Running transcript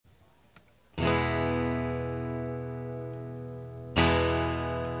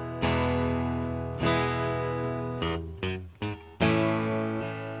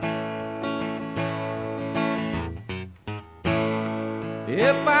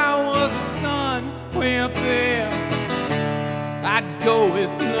go with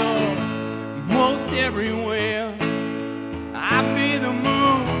love most everywhere. I'll be the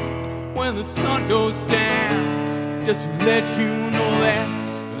moon when the sun goes down, just to let you know that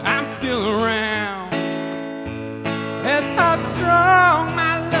I'm still around. That's how strong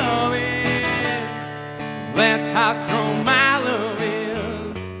my love is. That's how strong my love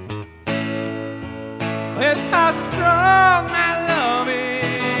is. That's how strong my love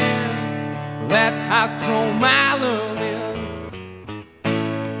is. That's how strong my love is.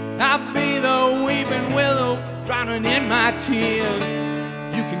 I'll be the weeping willow drowning in my tears.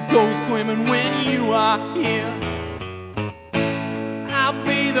 You can go swimming when you are here. I'll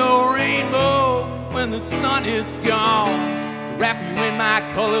be the rainbow when the sun is gone, to wrap you in my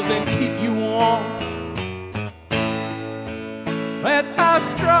colors and keep you warm. That's how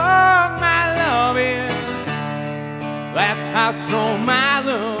strong my love is. That's how strong my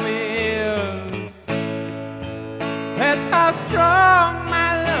love is. That's how strong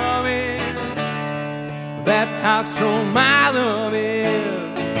my love is. That's how strong my love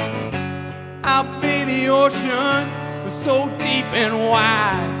is. I'll be the ocean, so deep and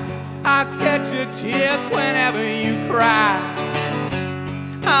wide. I'll catch your tears whenever you cry.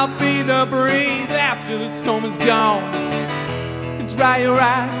 I'll be the breeze after the storm is gone, and dry your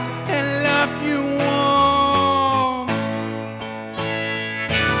eyes and love you warm.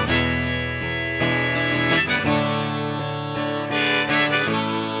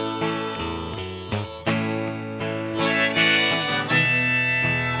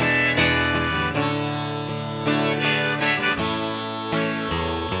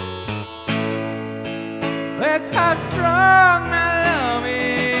 That's how strong my love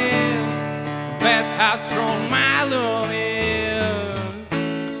is. That's how strong my love is.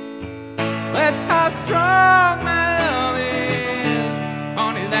 That's how strong my love is.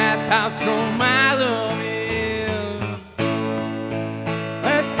 Honey, that's how strong my love is.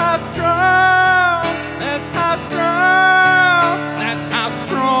 That's how strong. That's how strong. That's how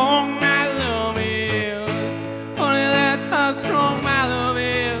strong my love is. Honey, that's how strong my love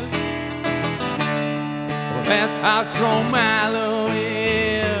is. That's how strong my love is.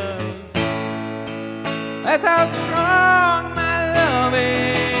 That's how strong my love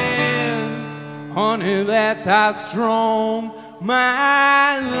is. Honey, that's how strong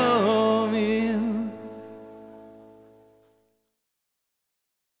my love is.